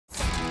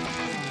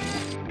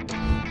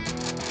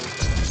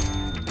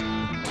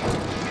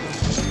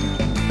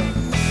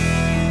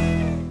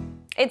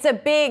It's a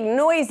big,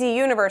 noisy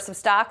universe of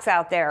stocks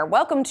out there.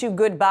 Welcome to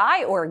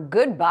Goodbye or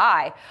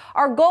Goodbye.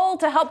 Our goal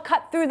to help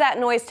cut through that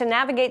noise to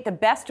navigate the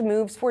best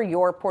moves for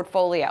your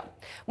portfolio.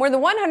 More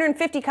than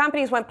 150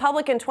 companies went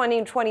public in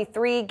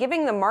 2023,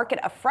 giving the market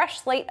a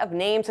fresh slate of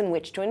names in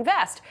which to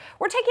invest.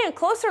 We're taking a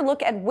closer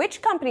look at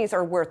which companies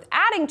are worth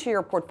adding to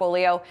your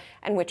portfolio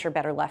and which are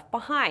better left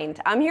behind.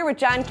 I'm here with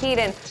Jon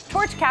Keidan,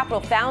 Torch Capital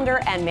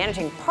founder and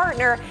managing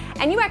partner,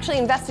 and you actually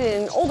invested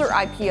in an older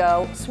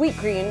IPO,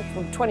 Sweetgreen,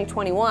 from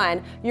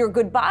 2021. Your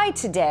goodbye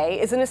today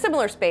is in a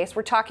similar space.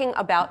 We're talking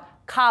about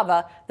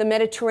Cava, the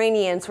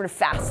Mediterranean sort of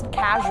fast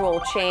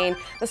casual chain.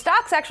 The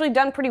stock's actually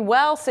done pretty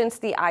well since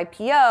the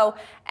IPO,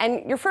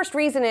 and your first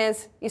reason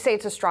is you say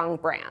it's a strong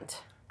brand.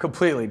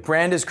 Completely.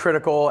 Brand is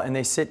critical, and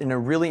they sit in a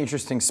really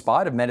interesting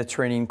spot of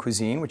Mediterranean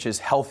cuisine, which is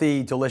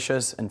healthy,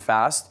 delicious, and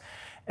fast.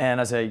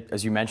 And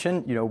as you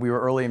mentioned, we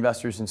were early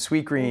investors in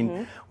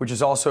Sweetgreen, which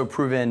has also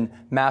proven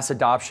mass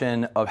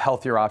adoption of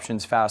healthier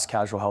options. Fast,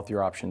 casual,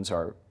 healthier options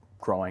are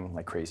growing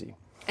like crazy.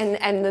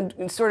 And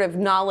the sort of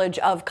knowledge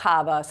of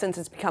Cava, since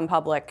it's become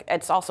public,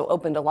 it's also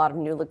opened a lot of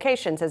new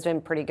locations, has been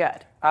pretty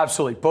good.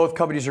 Absolutely. Both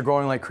companies are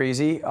growing like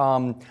crazy.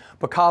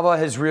 But Cava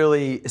has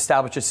really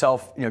established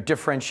itself,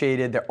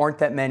 differentiated. There aren't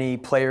that many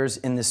players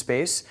in this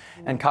space.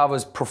 And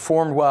Cava's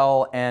performed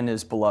well and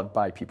is beloved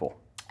by people.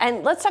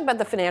 And let's talk about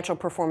the financial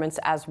performance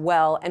as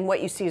well and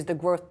what you see as the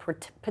growth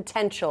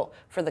potential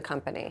for the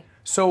company.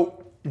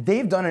 So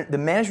the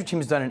management team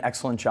has done an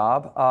excellent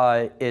job.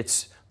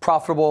 It's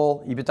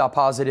profitable, EBITDA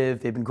positive.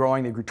 They've been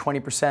growing. They grew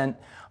 20%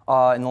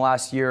 in the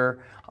last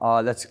year.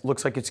 That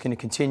looks like it's going to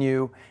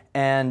continue.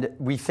 And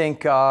we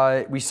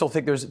still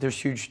think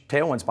there's huge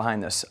tailwinds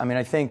behind this. I mean,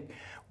 I think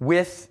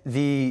with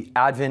the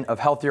advent of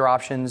healthier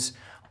options,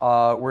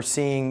 we're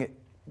seeing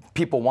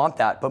people want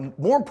that. But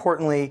more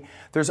importantly,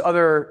 there's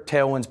other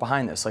tailwinds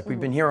behind this. Like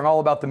we've been hearing all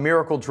about the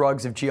miracle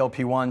drugs of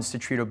GLP-1s to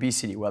treat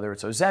obesity, whether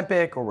it's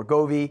Ozempic or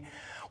Wegovy.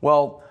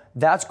 Well,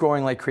 that's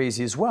growing like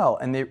crazy as well.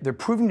 And they're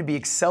proving to be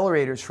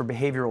accelerators for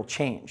behavioral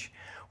change,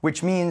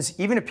 which means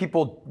even if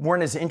people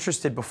weren't as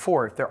interested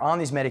before, if they're on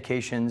these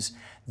medications,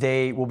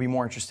 they will be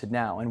more interested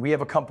now. And we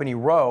have a company,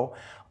 Ro,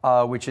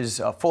 which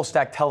is a full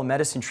stack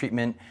telemedicine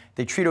treatment.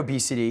 They treat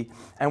obesity,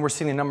 and we're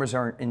seeing the numbers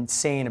are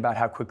insane about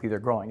how quickly they're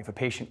growing. If a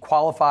patient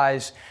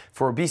qualifies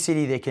for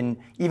obesity, they can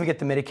even get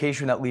the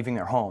medication without leaving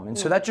their home. And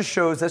so that just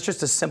shows, that's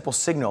just a simple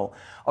signal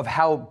of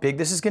how big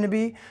this is going to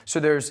be. So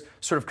there's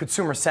sort of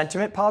consumer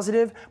sentiment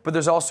positive, but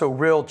there's also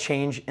real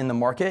change in the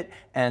market,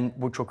 and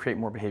which will create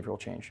more behavioral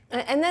change.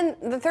 And then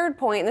the third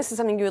point, and this is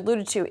something you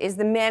alluded to, is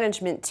the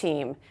management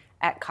team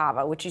at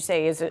Cava, which you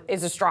say is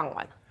a strong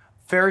one.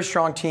 Very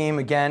strong team.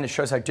 Again, it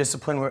shows how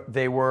disciplined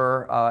they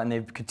were, and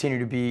they've continued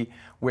to be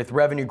with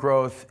revenue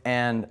growth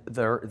and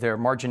their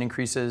margin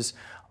increases.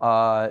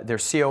 Their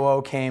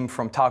COO came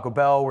from Taco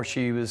Bell, where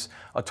she was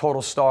a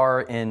total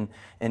star in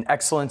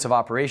excellence of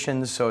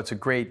operations, so it's a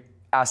great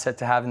asset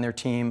to have in their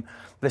team.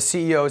 The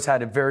CEO's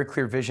had a very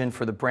clear vision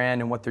for the brand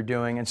and what they're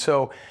doing, and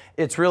so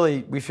it's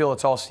really, we feel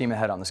it's all steam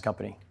ahead on this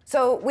company.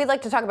 So we'd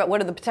like to talk about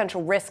what are the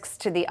potential risks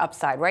to the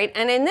upside, right?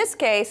 And in this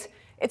case,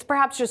 it's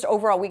perhaps just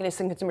overall weakness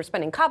in consumer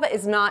spending. Cava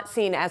is not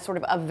seen as sort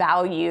of a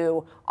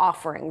value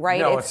offering, right?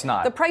 No, it's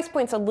not. The price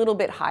point's a little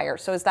bit higher.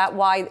 So is that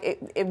why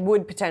it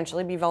would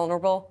potentially be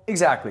vulnerable?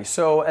 Exactly.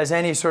 So as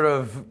any sort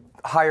of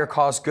higher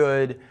cost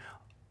good,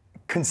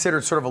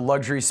 considered sort of a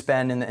luxury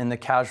spend in the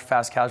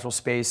fast casual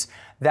space,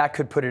 that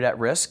could put it at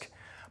risk.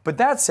 But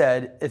that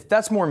said, if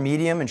that's more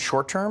medium and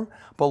short term,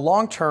 but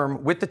long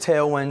term, with the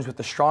tailwinds, with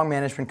the strong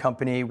management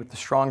company, with the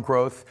strong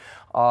growth,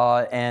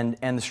 and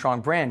the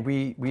strong brand,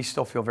 we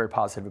still feel very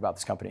positive about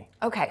this company.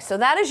 Okay, so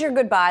that is your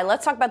goodbye.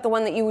 Let's talk about the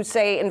one that you would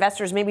say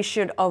investors maybe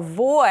should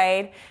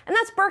avoid, and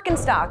that's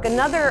Birkenstock,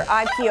 another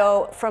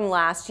IPO from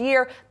last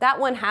year. That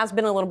one has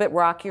been a little bit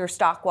rockier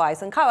stock-wise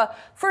than Cava.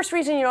 First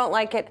reason you don't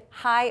like it,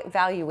 high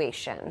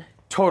valuation.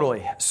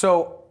 Totally.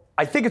 So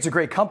I think it's a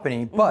great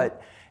company,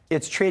 but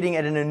it's trading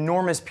at an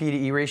enormous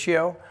P/E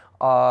ratio,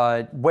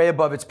 way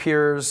above its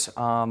peers,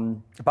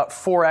 about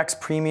 4x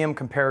premium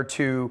compared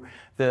to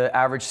the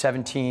average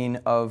 17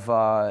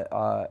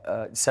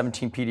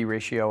 P/E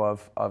ratio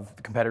of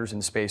the competitors in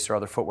the space or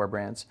other footwear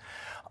brands.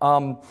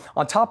 On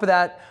top of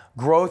that,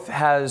 growth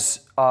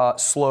has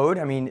slowed.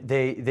 I mean,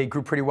 they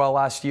grew pretty well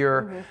last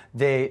year.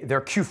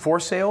 Their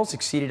Q4 sales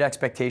exceeded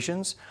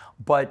expectations,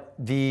 but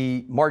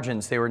the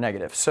margins, they were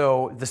negative.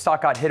 So the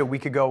stock got hit a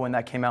week ago when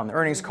that came out in the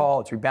earnings call.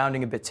 It's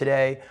rebounding a bit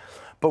today.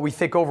 But we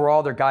think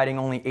overall they're guiding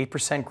only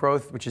 8%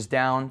 growth, which is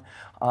down.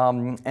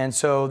 And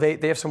so they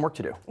have some work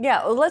to do.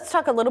 Yeah, well, let's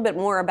talk a little bit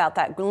more about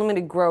that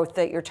limited growth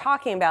that you're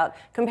talking about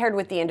compared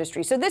with the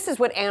industry. So this is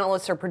what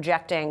analysts are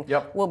projecting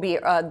will be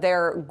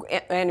their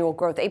annual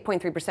growth,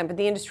 8.3%, but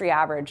the industry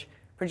average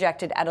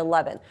projected at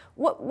 11.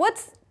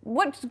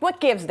 What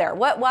gives there?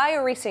 Why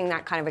are we seeing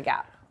that kind of a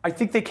gap? I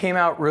think they came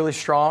out really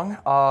strong,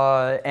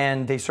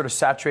 and they sort of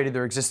saturated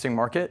their existing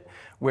market,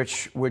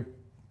 which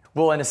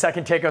will in a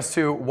second take us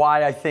to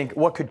why I think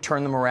what could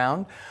turn them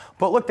around.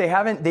 But look, they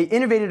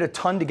innovated a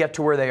ton to get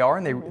to where they are,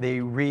 and they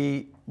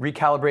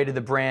recalibrated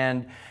the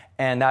brand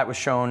and that was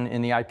shown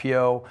in the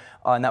IPO,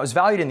 and that was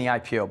valued in the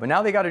IPO. But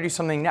now they got to do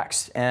something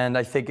next, and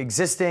I think their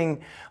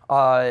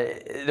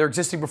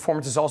existing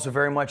performance is also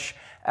very much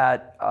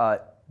at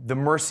the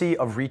mercy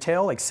of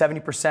retail. Like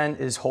 70%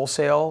 is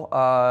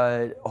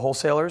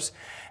wholesalers.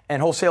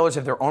 And wholesalers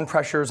have their own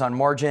pressures on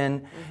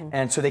margin,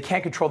 and so they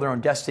can't control their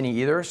own destiny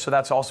either. So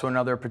that's also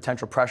another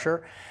potential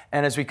pressure.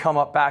 And as we come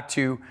up back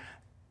to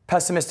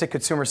pessimistic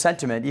consumer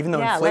sentiment, even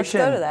though inflation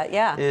let's go to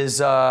that. is,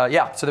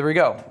 so there we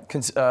go.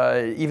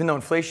 Even though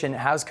inflation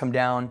has come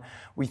down,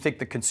 we think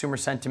the consumer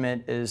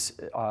sentiment is,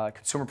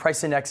 consumer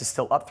price index is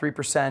still up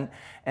 3%,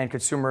 and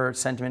consumer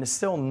sentiment is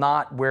still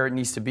not where it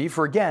needs to be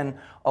for, again,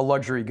 a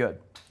luxury good.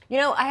 You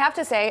know, I have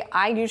to say,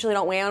 I usually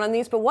don't weigh in on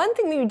these, but one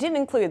thing that you did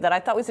include that I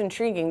thought was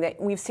intriguing that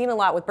we've seen a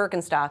lot with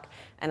Birkenstock,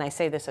 and I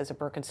say this as a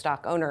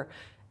Birkenstock owner,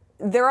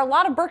 there are a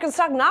lot of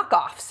Birkenstock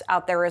knockoffs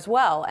out there as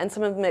well, and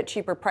some of them at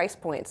cheaper price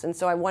points. And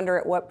so I wonder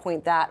at what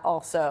point that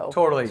also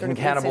totally can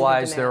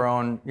cannibalize their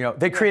own,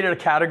 they created a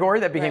category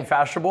that became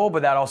fashionable,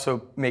 but that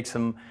also makes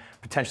them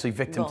potentially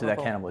victim to that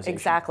cannibalization.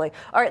 Exactly.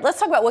 All right, let's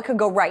talk about what could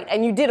go right.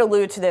 And you did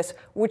allude to this,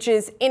 which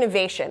is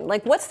innovation.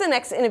 Like, what's the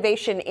next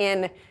innovation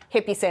in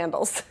hippie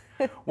sandals?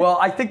 Well,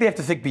 I think they have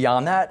to think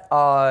beyond that.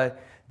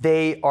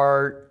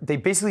 They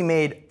basically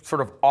made sort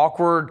of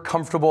awkward,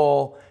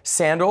 comfortable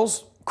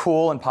sandals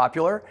cool and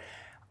popular.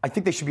 I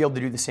think they should be able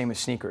to do the same with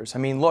sneakers. I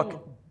mean,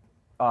 look,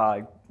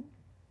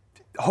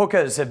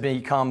 hokas have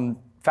become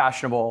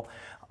fashionable.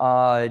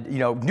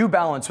 New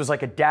Balance was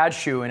like a dad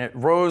shoe, and it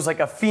rose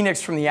like a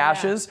phoenix from the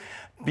ashes,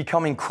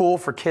 becoming cool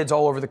for kids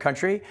all over the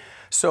country.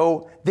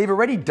 So they've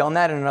already done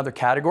that in another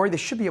category. They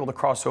should be able to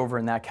cross over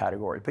in that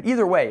category. But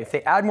either way, if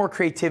they add more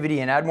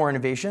creativity and add more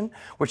innovation,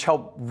 which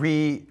help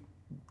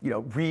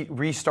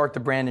restart the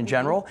brand in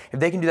general, if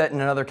they can do that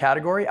in another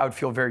category, I would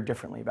feel very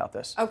differently about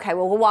this. Okay,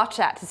 well, we'll watch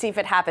that to see if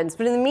it happens.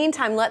 But in the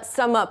meantime, let's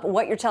sum up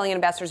what you're telling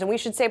investors. And we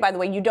should say, by the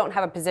way, you don't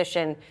have a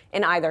position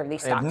in either of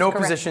these stocks. I have no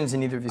positions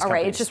in either of these companies.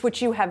 All right, it's just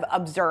what you have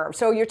observed.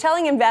 So you're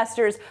telling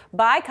investors,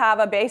 buy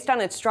Cava based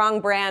on its strong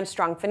brand,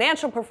 strong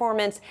financial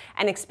performance,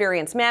 and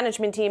experienced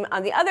management team.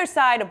 On the other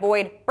side,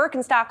 avoid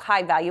Birkenstock,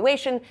 high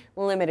valuation,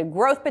 limited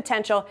growth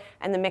potential,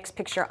 and the mixed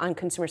picture on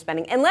consumer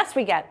spending. Unless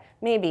we get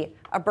maybe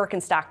a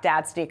Birkenstock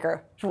dad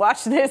sneaker.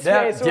 Watch this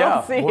space.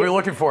 We'll see. We'll be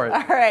looking for it.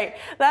 All right.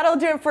 That'll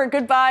do it for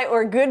Goodbye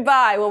or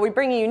Goodbye. We'll be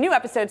bringing you new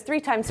episodes 3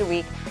 times a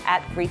week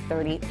at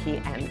 3:30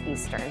 p.m.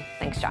 Eastern.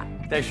 Thanks,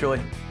 Jon. Thanks, Julie.